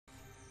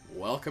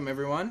Welcome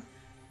everyone,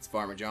 it's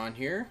Farmer John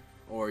here,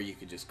 or you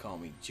could just call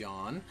me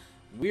John.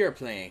 We are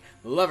playing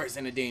Lovers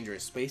in a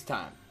Dangerous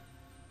Space-Time.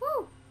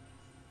 Woo!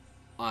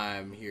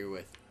 I'm here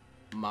with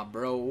my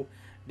bro,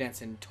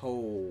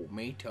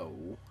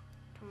 DancinTomato.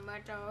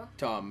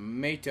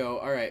 Tomato.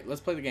 Alright, let's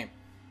play the game.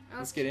 Okay.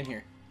 Let's get in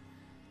here.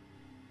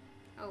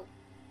 Oh,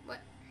 what?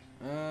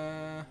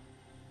 I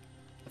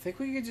think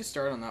we could just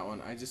start on that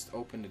one. I just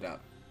opened it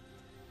up.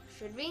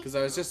 Should we? Because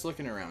I was just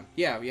looking around.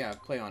 Yeah,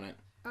 play on it.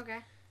 Okay.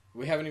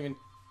 We haven't even...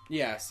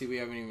 Yeah, see, we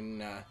haven't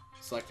even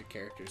selected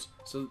characters.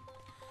 So,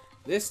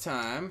 this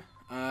time,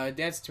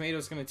 DancinTomato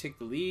is going to take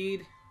the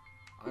lead.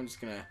 I'm just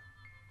going to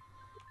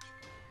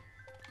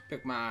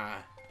pick my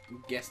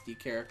guesty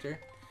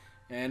character.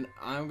 And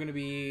I'm going to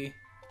be...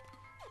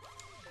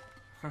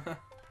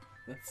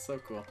 That's so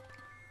cool.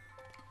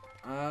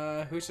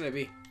 Who should I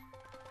be?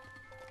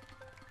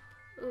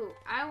 Ooh,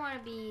 I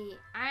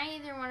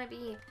either want to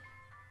be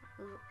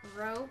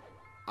Ro.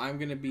 I'm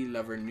going to be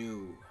Lover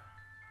New.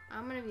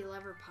 I'm going to be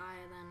Lover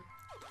Pie then.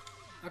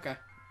 Okay.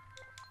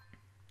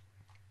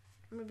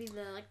 I'm going to be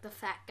the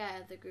fat guy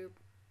of the group.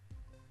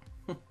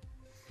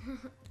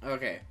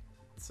 Okay.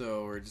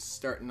 So we're just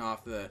starting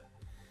off the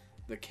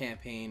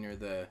campaign, or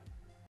the...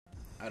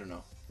 I don't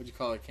know. Would you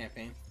call it a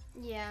campaign?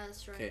 Yeah,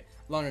 that's right. Okay.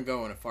 Long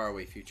ago in a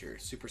faraway future,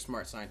 super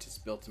smart scientists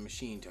built a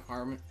machine to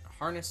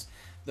harness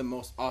the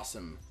most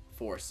awesome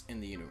force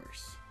in the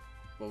universe.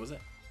 What was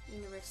it?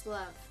 Universe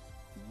love.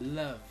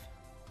 Love.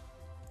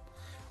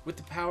 With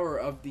the power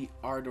of the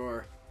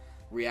Ardor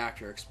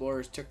reactor,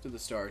 explorers took to the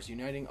stars,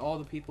 uniting all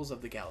the peoples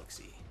of the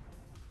galaxy.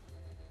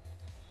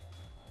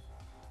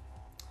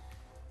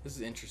 This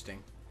is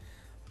interesting.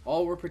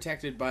 All were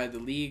protected by the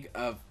League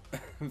of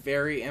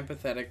very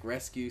empathetic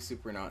rescue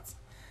supernauts,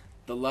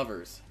 the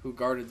Lovers, who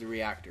guarded the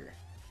reactor.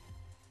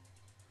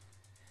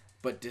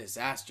 But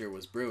disaster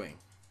was brewing.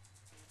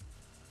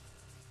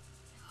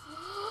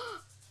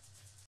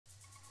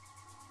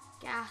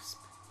 Gasp.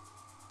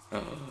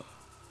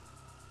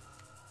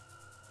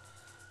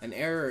 An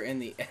error in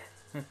the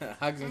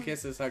hugs and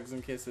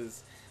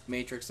kisses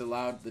matrix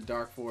allowed the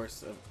dark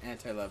force of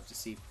anti-love to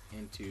seep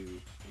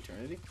into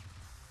eternity.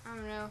 I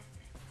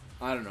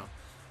don't know.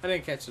 I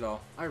didn't catch it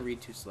all. I read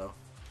too slow.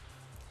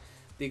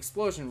 The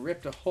explosion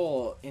ripped a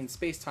hole in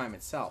space-time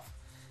itself,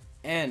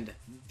 and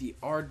the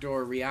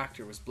Ardor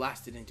reactor was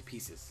blasted into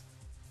pieces.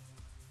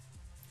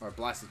 Or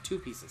blasted to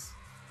pieces.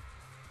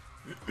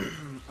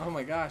 Oh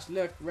my gosh,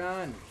 look,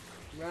 run!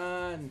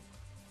 Run!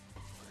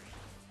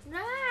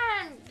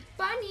 Run!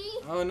 Bunny!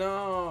 Oh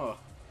no!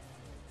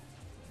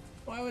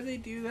 Why would they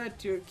do that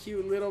to a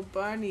cute little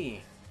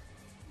bunny?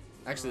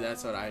 Actually,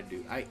 that's what I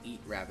do. I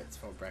eat rabbits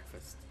for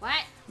breakfast.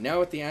 What? Now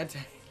with the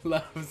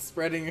anti-love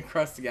spreading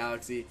across the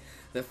galaxy,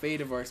 the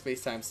fate of our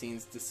space-time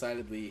seems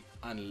decidedly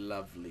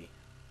unlovely.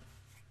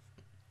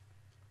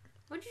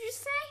 What did you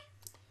say?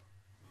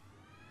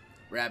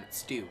 Rabbit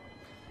stew.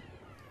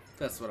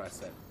 That's what I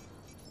said.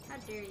 How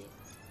dare you?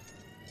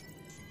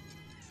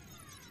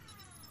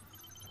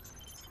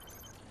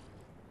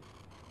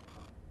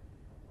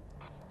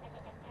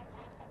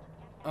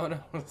 Oh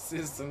no,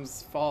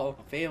 systems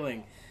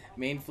failing.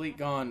 Main fleet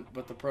gone,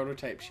 but the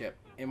prototype ship.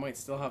 It might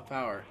still have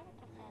power.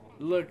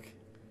 Look.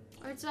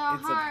 It's a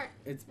heart.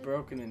 It's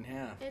broken in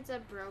half. It's a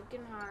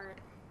broken heart.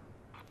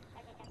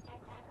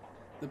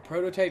 The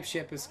prototype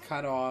ship is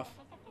cut off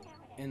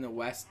in the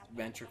west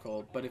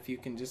ventricle, but if you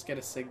can just get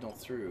a signal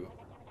through.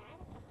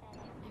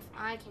 If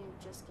I can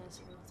just get a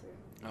signal through.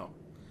 Oh.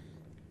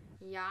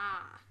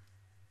 Yeah.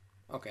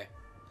 Okay.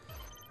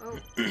 Oh.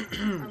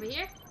 Are we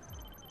here?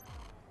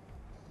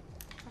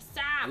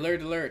 Stop!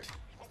 Alert, alert.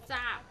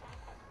 Stop!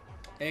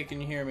 Hey,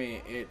 can you hear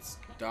me? It's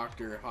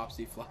Dr.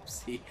 Hopsy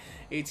Flopsy.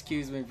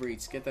 HQ's been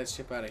breached. Get that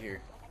ship out of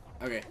here.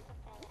 Okay.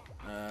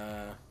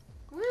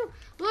 Woo!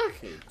 Look!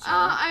 Okay,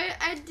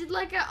 I did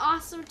like an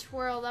awesome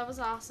twirl. That was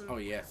awesome. Oh,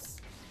 yes.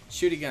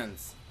 Shooty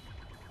guns.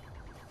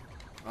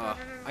 Oh,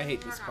 I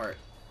hate this part.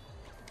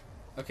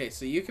 Okay,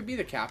 so you could be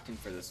the captain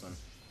for this one.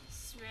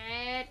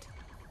 Sweet.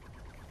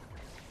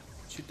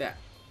 Shoot that.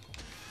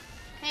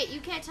 Hey,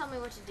 you can't tell me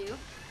what to do.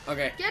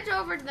 Okay. Get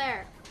over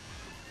there.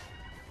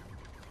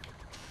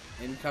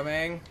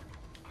 Incoming.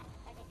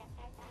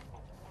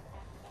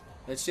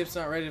 That ship's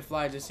not ready to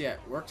fly just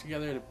yet. Work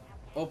together to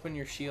open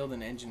your shield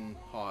and engine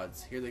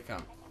pods. Here they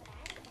come.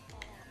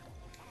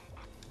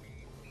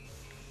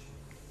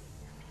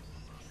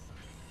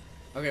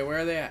 Okay, where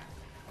are they at?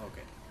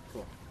 Okay,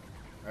 cool.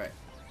 Alright.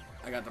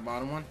 I got the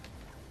bottom one.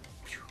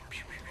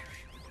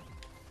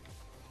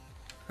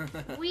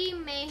 We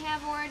may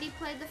have already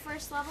played the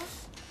first level.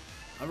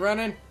 I'm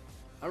running.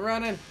 I'm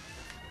running.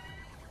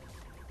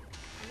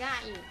 I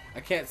got you. I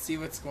can't see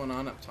what's going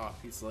on up top.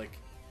 He's like...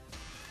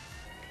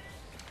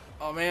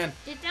 Oh, man.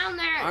 Get down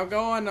there. I'm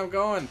going. I'm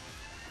going.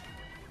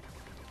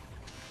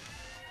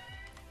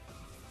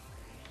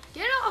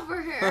 Get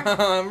over here.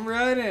 I'm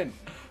running.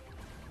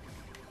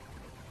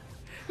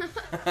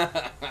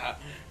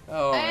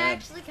 Oh, I man.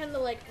 actually kind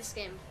of like this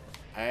game.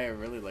 I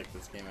really like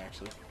this game,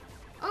 actually.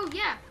 Oh,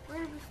 yeah.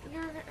 We're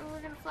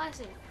gonna fly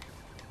soon.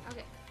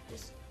 Okay,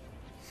 just...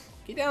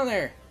 Get down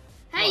there.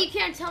 Hey, you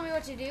can't tell me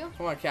what to do.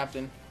 Come on,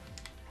 Captain.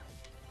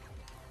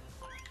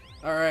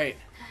 All right.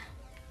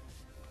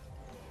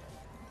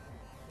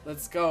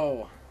 Let's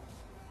go.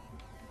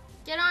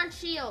 Get on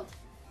shield.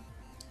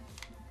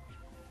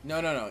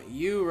 No.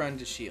 You run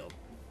to shield.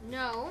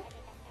 No.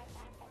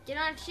 Get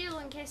on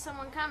shield in case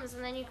someone comes,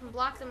 and then you can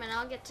block them, and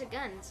I'll get to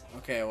guns.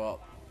 Okay,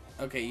 well.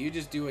 Okay, you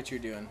just do what you're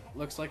doing.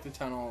 Looks like the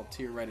tunnel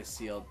to your right is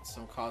sealed.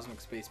 Some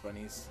cosmic space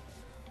bunnies.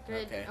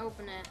 Good. Okay.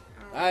 Open it.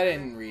 I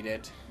didn't read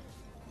it.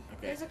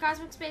 Okay. There's a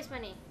cosmic space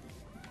bunny.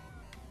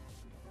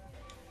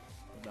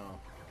 No.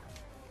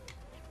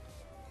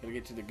 Gotta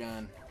get to the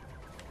gun.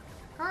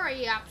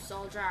 Hurry up,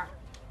 soldier.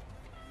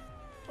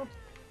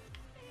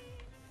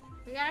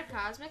 We got a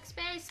cosmic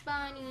space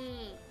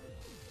bunny.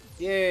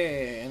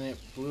 Yay! And it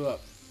blew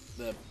up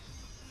the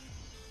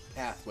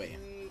pathway.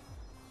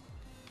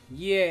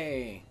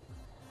 Yay!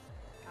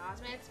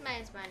 Cosmic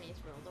space bunnies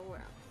rule the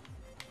world.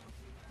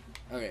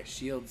 Okay,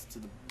 shields to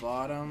the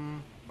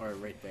bottom, or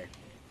right there.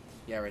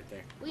 Yeah, right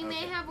there. We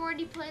may have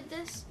already played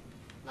this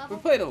level.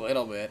 We played a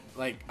little bit.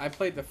 Like, I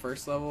played the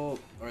first level,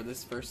 or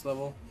this first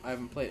level. I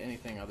haven't played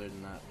anything other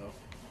than that, though.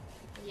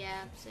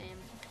 Yeah, same.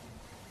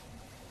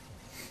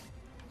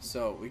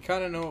 So, we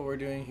kind of know what we're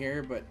doing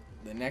here, but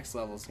the next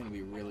level is going to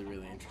be really,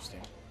 really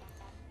interesting.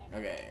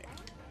 Okay.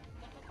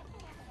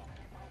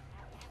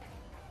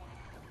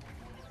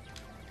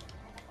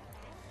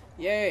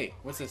 Yay!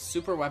 What's this?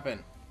 Super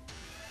weapon.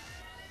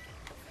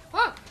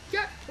 Oh,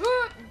 get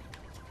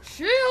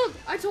shield!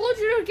 I told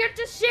you to get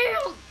the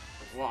shield!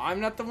 Well,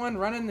 I'm not the one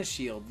running the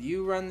shield.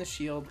 You run the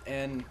shield,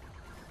 and,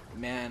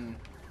 man,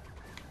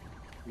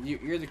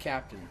 you're the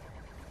captain.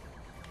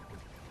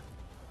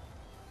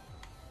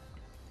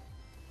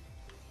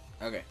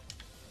 Okay.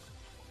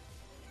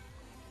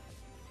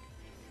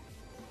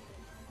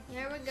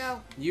 Here we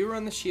go. You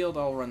run the shield,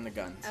 I'll run the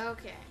guns.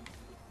 Okay.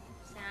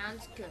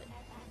 Sounds good.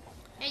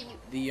 Hey, you.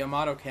 The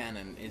Yamato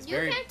cannon is You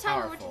very can't tell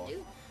me powerful, what to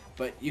do.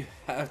 but you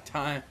have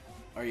time,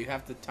 or you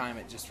have to time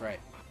it just right.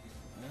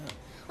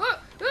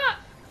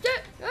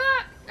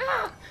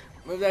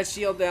 Move that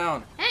shield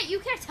down. Hey, you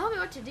can't tell me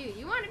what to do.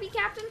 You want to be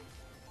captain?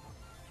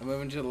 I'm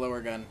moving to the lower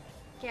gun.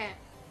 Okay.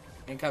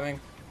 Incoming.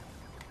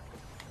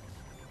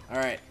 All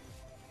right.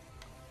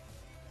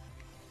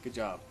 Good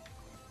job.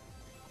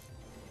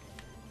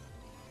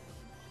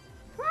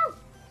 Woo!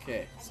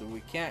 Okay, so we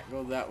can't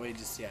go that way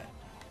just yet.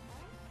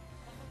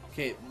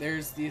 Okay,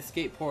 there's the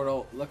escape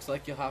portal. Looks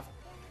like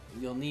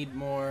you'll need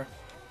more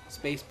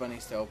space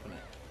bunnies to open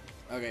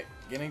it. Okay,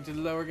 getting to the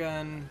lower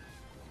gun.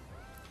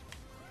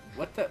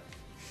 What the?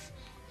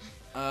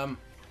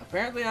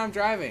 Apparently I'm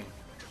driving.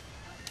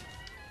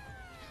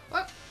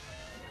 Oh,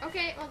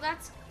 okay. Well,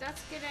 that's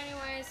good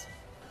anyways.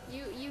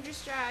 You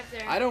just drive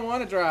there. I don't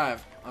want to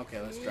drive.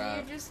 Okay, let's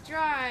drive. You just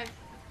drive,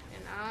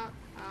 and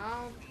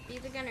I'll be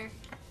the gunner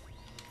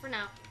for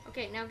now.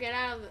 Okay, now get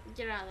out of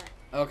that.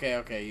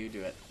 Okay, you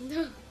do it.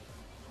 You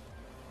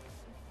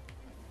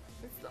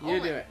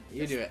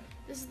do it.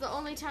 This is the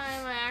only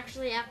time I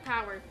actually have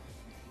power.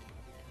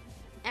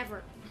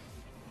 Ever.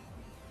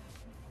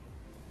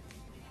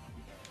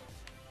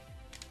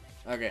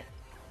 Okay.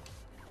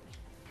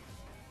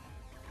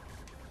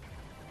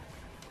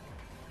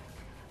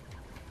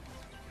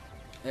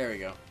 There we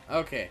go.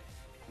 Okay.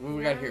 What do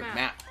we got here?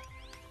 Map.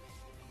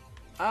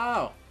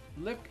 Oh,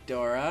 look,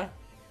 Dora.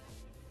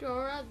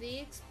 Dora the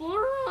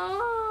Explorer.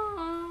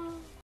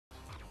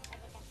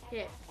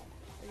 Okay,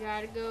 we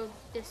gotta go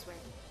this way.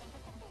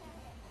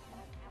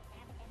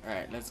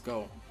 Alright, let's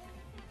go.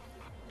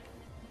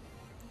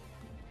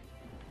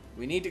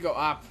 We need to go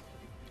up.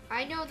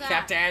 I know that.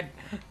 Captain!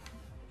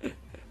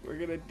 We're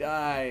gonna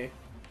die.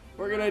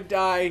 We're gonna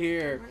die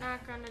here. We're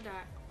not gonna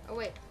die. Oh,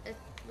 wait.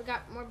 We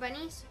got more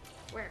bunnies?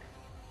 Where?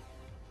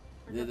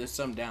 There's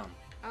some down.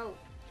 Oh,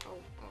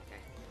 okay.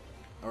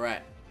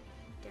 Alright,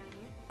 Down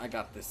here. I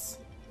got this.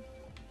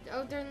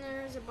 Oh, then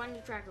there's a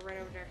bunny tracker right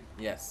over there.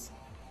 Yes.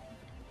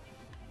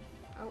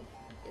 Oh,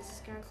 is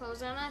this gonna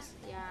close on us?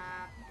 Yeah.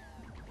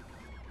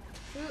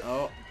 Shoot.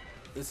 Oh,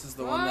 this is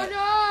the one that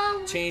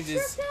no!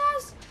 changes. Shoot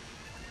us!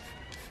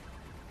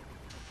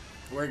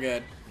 We're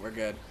good. We're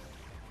good.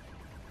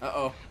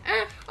 Uh-oh.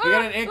 We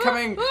got an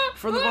incoming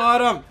from the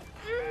bottom.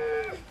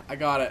 I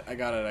got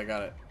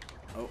it.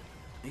 Oh,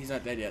 he's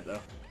not dead yet, though.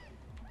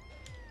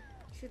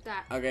 Shoot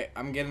that. Okay,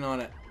 I'm getting on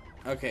it.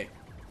 Okay.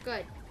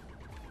 Good.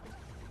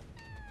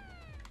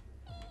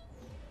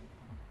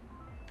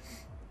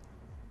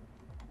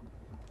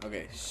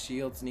 Okay,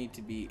 shields need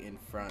to be in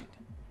front.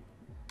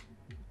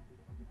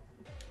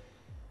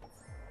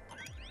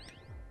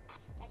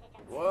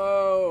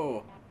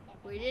 Whoa!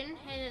 We didn't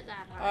hit it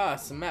that hard. Ah,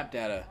 some map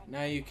data.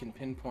 Now you can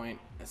pinpoint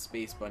a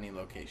space bunny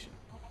location.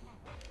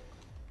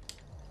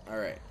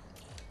 Alright.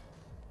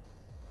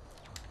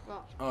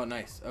 Well. Oh,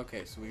 nice.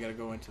 Okay, so we gotta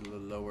go into the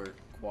lower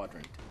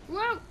quadrant.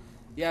 Whoa!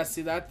 Yeah,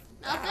 see that?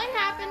 Nothing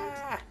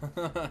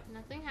happened.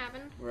 Nothing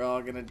happened. We're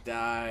all gonna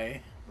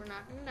die. We're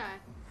not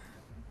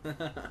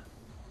gonna die.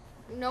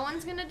 No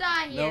one's gonna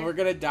die here. No, we're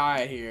gonna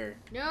die here.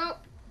 Nope.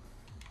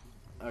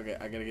 Okay,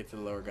 I gotta get to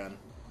the lower gun.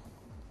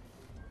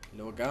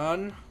 Little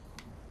gun.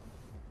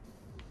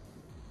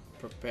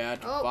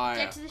 Prepared to Oh, fire.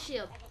 get to the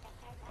shield.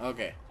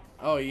 Okay.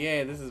 Oh,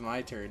 yeah, this is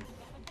my turn.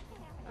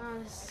 Oh,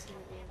 this is gonna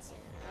be insane.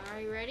 Are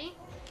you ready?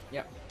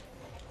 Yep.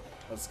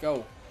 Let's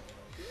go.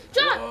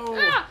 John! Whoa.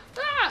 Ah!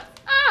 Ah!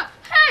 Ah!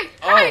 Hey!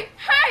 Oh. Hey!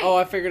 Hey! Oh,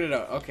 I figured it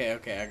out. Okay,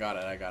 okay, I got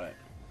it. I got it.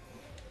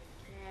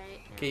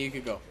 Okay, Okay, you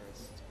could go.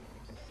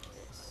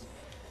 this.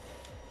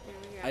 There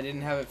we go. I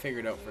didn't have it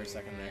figured out for a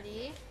second there.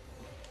 Ready?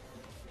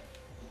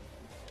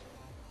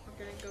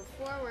 We're gonna go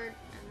forward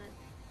and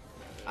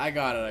then. I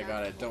got it. I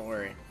got it. Don't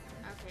worry.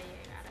 Okay,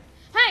 you got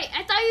it. Hey!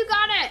 I thought you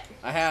got it!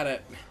 I had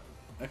it.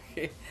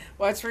 Okay.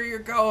 Watch where you're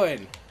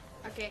going.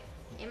 Okay,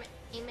 aim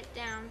it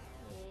down.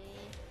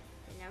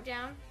 And now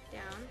down,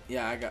 down.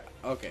 Yeah, I got.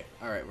 Okay.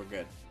 All right, we're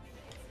good.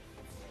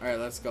 All right,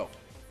 let's go.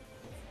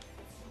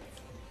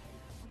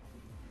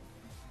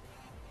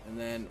 And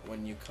then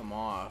when you come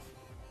off,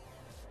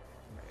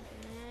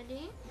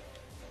 Ready?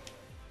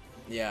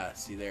 yeah,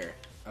 see there.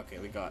 Okay,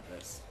 we got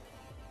this.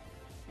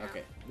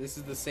 Okay, this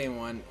is the same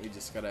one. We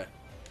just gotta.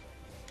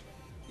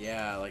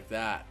 Yeah, like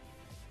that.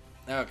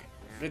 Okay,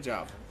 good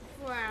job.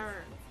 Flower.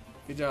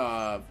 Good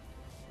job,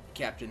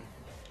 Captain.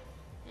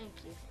 Thank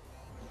you.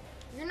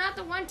 You're not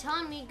the one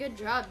telling me good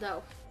job,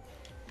 though.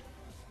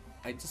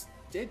 I just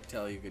did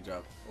tell you good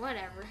job.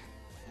 Whatever.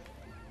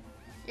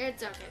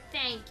 It's okay.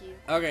 Thank you.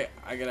 Okay,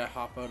 I gotta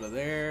hop out of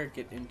there,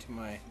 get into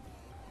my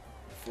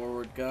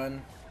forward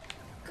gun.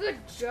 Good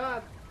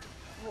job.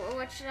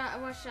 What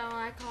shall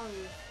I call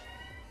you?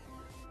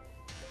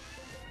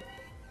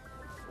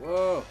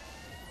 Whoa.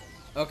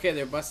 Okay,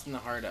 they're busting the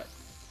heart up.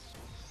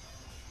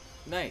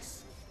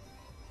 Nice.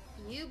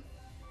 You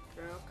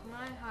broke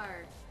my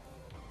heart.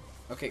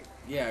 Okay,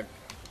 yeah.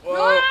 Whoa.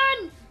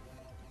 Run!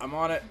 I'm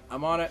on it.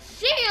 I'm on it.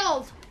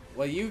 Shield!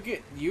 Well,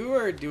 you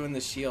are doing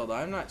the shield.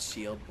 I'm not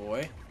shield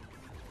boy.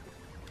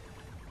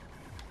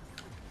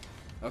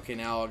 Okay,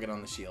 now I'll get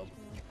on the shield.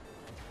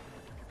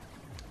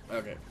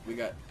 Okay, we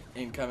got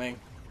incoming.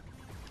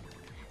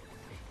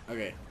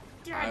 Okay,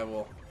 I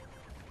will.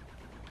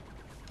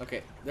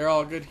 Okay, they're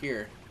all good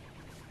here.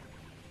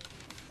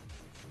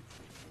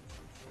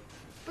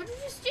 What did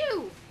you just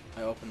do?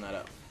 I opened that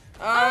up.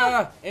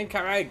 Ah!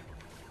 Incoming!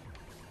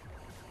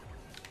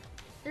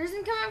 There's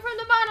incoming from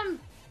the bottom.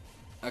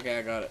 Okay,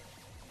 I got it.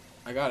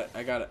 I got it.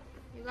 I got it.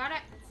 You got it?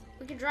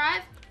 We can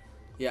drive?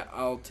 Yeah,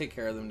 I'll take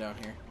care of them down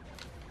here.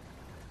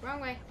 Wrong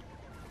way.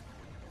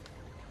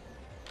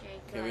 Okay,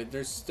 Okay, good. but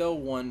there's still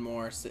one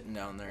more sitting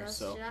down there, Let's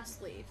so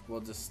just leave. we'll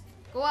just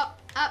Go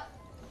up, up.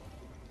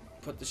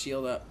 put the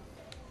shield up.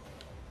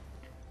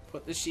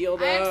 Put the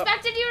shield I up.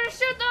 expected you to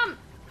shoot them.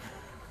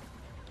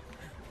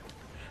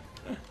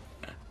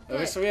 I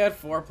wish we had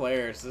 4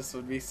 players. This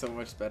would be so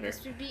much better.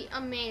 This would be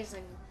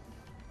amazing.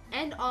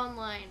 And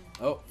online.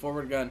 Oh,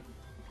 forward gun.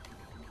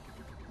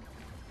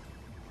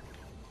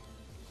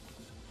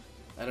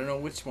 I don't know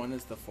which one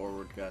is the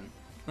forward gun.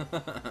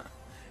 Oh,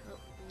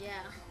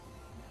 yeah.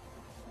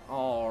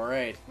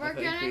 Alright, I We're think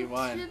we getting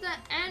won. to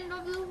the end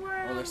of the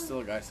world. Oh, there's still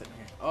a guy sitting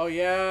here. Oh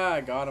yeah,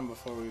 I got him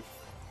before we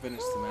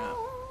finished the map.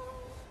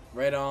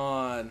 Right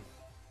on.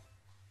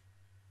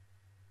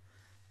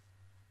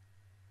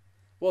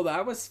 Well,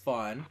 that was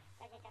fun.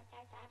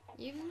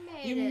 You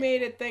made You it.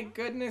 made it, thank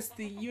goodness.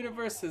 The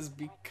universe has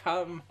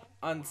become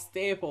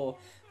unstable.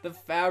 The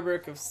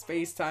fabric of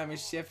space-time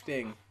is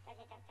shifting.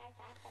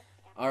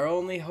 Our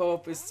only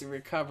hope is to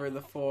recover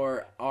the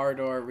 4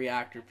 Ardor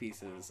reactor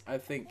pieces. I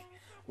think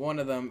one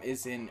of them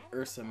is in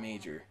Ursa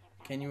Major.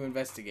 Can you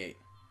investigate?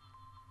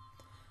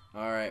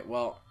 Alright,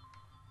 well,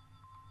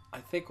 I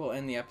think we'll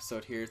end the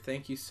episode here.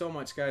 Thank you so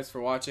much, guys,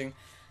 for watching.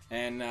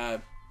 And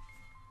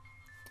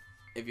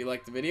if you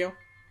liked the video,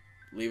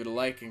 leave it a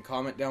like and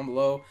comment down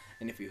below.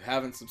 And if you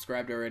haven't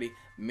subscribed already,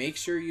 make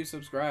sure you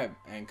subscribe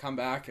and come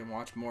back and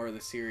watch more of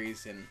the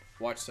series and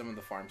watch some of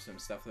the farm sim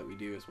stuff that we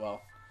do as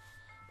well.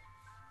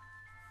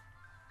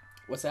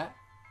 What's that?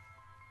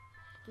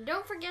 And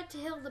don't forget to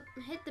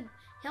hit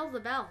the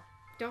bell.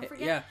 Don't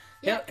forget.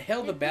 Yeah,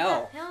 hail the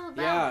bell. Hail the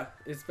bell. Yeah,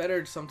 it's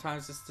better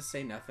sometimes just to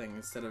say nothing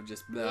instead of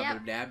just blah,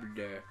 Yep. blah, blah,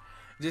 blah.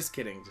 Just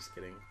kidding, just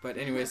kidding. But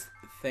anyways,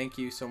 thank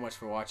you so much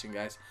for watching,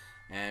 guys.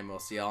 And we'll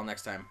see y'all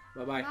next time.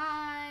 Bye-bye.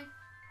 Bye.